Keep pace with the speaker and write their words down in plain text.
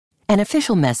An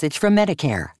official message from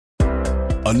Medicare.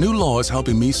 A new law is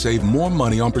helping me save more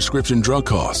money on prescription drug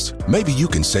costs. Maybe you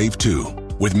can save too.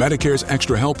 With Medicare's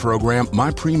Extra Help program,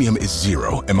 my premium is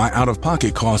zero and my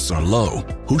out-of-pocket costs are low.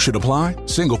 Who should apply?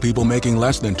 Single people making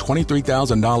less than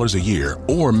 $23,000 a year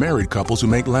or married couples who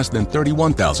make less than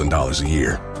 $31,000 a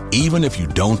year. Even if you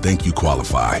don't think you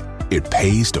qualify, it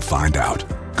pays to find out.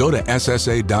 Go to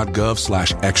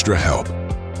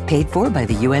ssa.gov/extrahelp. Paid for by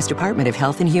the U.S. Department of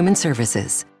Health and Human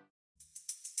Services.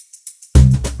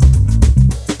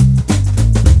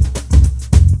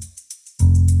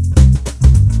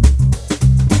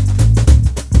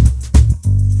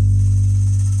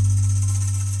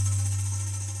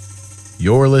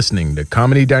 You're listening to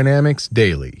Comedy Dynamics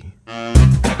Daily.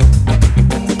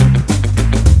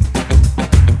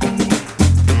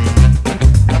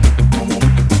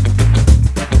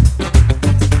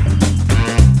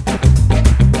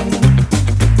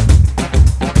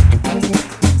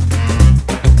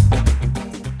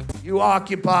 You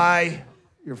occupy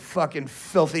your fucking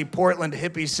filthy Portland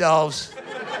hippie selves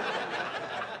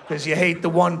because you hate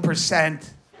the 1%.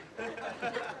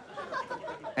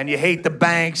 And you hate the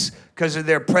banks because of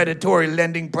their predatory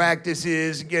lending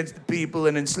practices against the people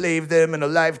and enslave them in a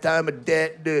lifetime of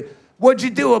debt. What'd you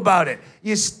do about it?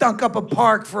 You stunk up a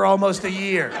park for almost a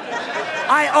year.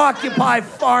 I occupy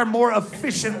far more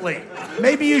efficiently.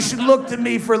 Maybe you should look to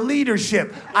me for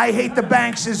leadership. I hate the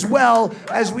banks as well,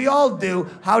 as we all do.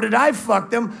 How did I fuck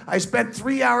them? I spent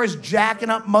 3 hours jacking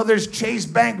up Mother's Chase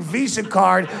Bank Visa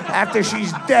card after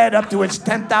she's dead up to its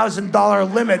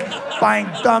 $10,000 limit, buying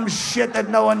dumb shit that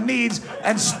no one needs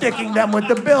and sticking them with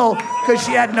the bill because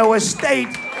she had no estate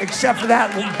except for that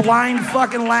blind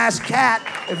fucking last cat.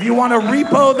 If you want to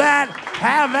repo that,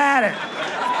 have at it.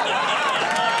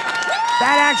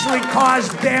 That actually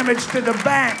caused damage to the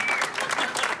bank.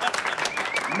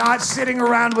 Not sitting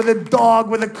around with a dog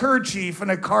with a kerchief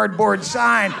and a cardboard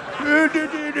sign,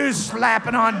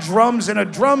 slapping on drums in a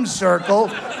drum circle.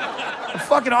 The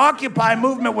fucking Occupy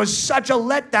movement was such a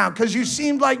letdown because you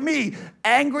seemed like me,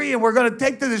 angry, and we're gonna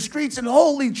take to the streets, and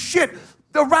holy shit,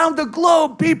 around the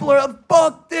globe, people are,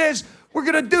 fuck this, we're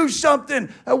gonna do something.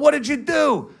 And what did you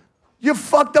do? You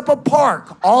fucked up a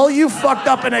park. All you fucked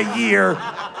up in a year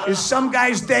is some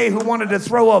guy's day who wanted to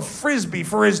throw a frisbee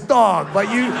for his dog, but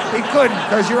he couldn't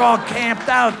because you're all camped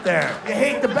out there. You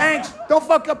hate the banks? Don't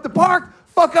fuck up the park,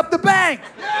 fuck up the bank.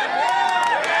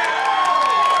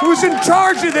 Who's in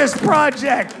charge of this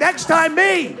project? Next time,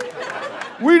 me.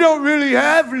 We don't really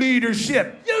have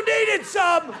leadership. You needed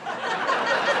some.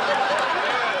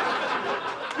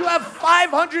 You have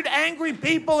 500 angry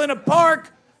people in a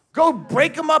park. Go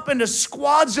break them up into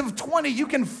squads of 20. You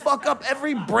can fuck up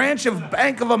every branch of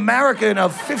Bank of America in a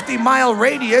 50-mile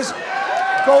radius.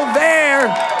 Go there.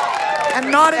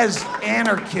 And not as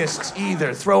anarchists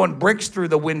either, throwing bricks through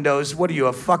the windows. What are you,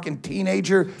 a fucking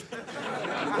teenager?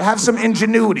 Have some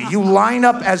ingenuity. You line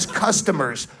up as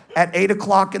customers at 8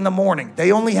 o'clock in the morning.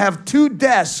 They only have 2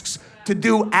 desks to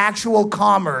do actual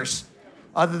commerce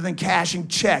other than cashing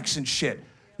checks and shit.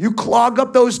 You clog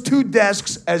up those 2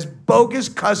 desks as bogus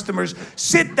customers,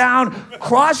 sit down,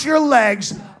 cross your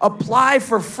legs, apply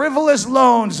for frivolous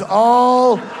loans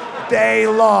all day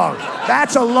long.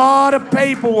 That's a lot of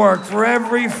paperwork for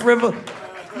every frivolous...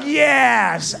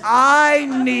 Yes, I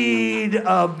need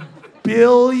 $1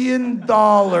 billion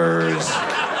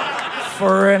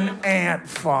for an ant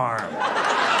farm.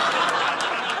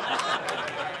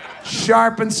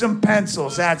 Sharpen some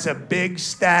pencils. That's a big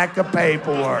stack of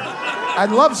paperwork. I'd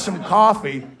love some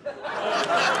coffee.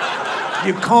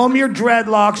 You comb your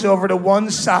dreadlocks over to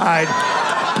one side,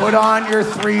 put on your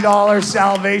 $3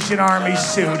 Salvation Army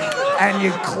suit, and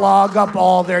you clog up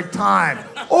all their time.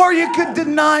 Or you could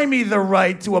deny me the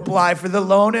right to apply for the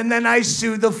loan, and then I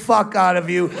sue the fuck out of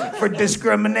you for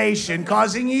discrimination,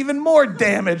 causing even more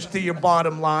damage to your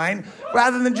bottom line,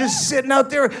 rather than just sitting out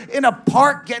there in a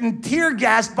park getting tear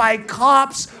gassed by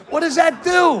cops. What does that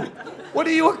do? What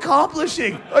are you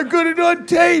accomplishing? I got it on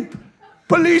tape.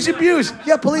 Police abuse.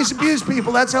 Yeah, police abuse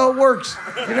people. That's how it works.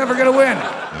 You're never gonna win.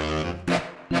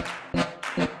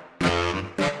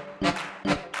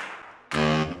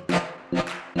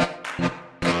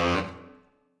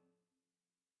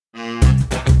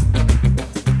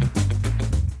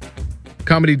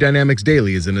 Comedy Dynamics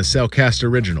Daily is an Acelcast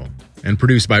original and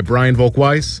produced by Brian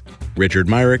Volkweiss, Richard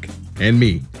Myrick, and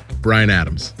me, Brian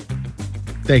Adams.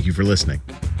 Thank you for listening.